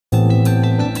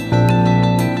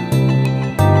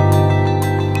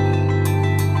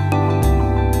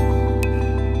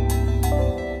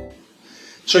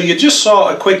So you just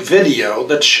saw a quick video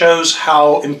that shows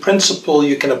how, in principle,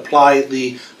 you can apply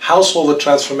the householder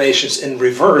transformations in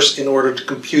reverse in order to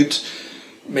compute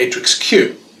matrix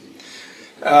Q.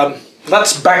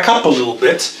 Let's back up a little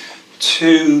bit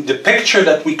to the picture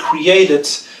that we created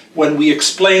when we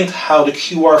explained how the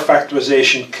QR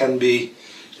factorization can be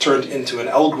turned into an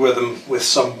algorithm with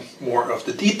some more of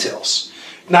the details.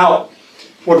 Now,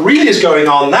 what really is going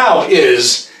on now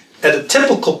is, at a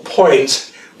typical point,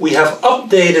 we have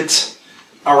updated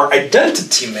our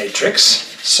identity matrix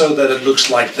so that it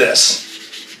looks like this.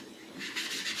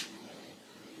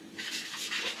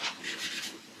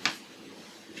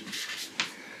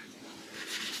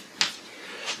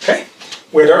 Okay,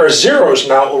 where there are zeros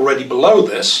now already below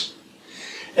this.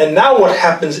 And now what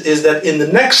happens is that in the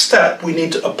next step we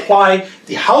need to apply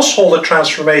the householder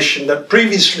transformation that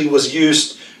previously was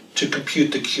used to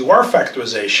compute the QR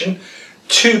factorization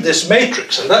to this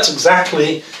matrix. And that's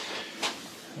exactly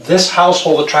this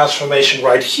householder transformation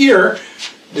right here,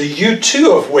 the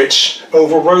U2 of which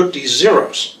overrode these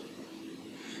zeros.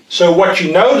 So what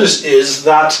you notice is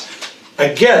that,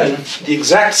 again, the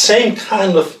exact same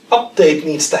kind of update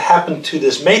needs to happen to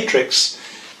this matrix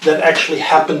that actually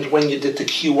happened when you did the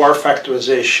QR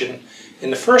factorization in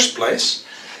the first place.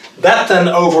 That then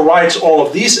overrides all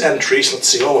of these entries. Let's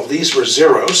see, all of these were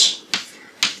zeros.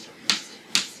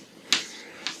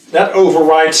 That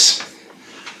overrides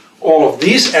all of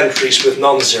these entries with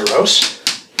non-zeros,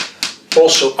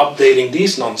 also updating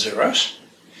these non-zeros.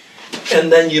 And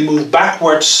then you move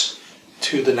backwards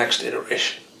to the next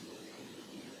iteration.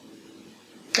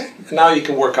 Okay? And now you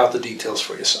can work out the details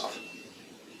for yourself.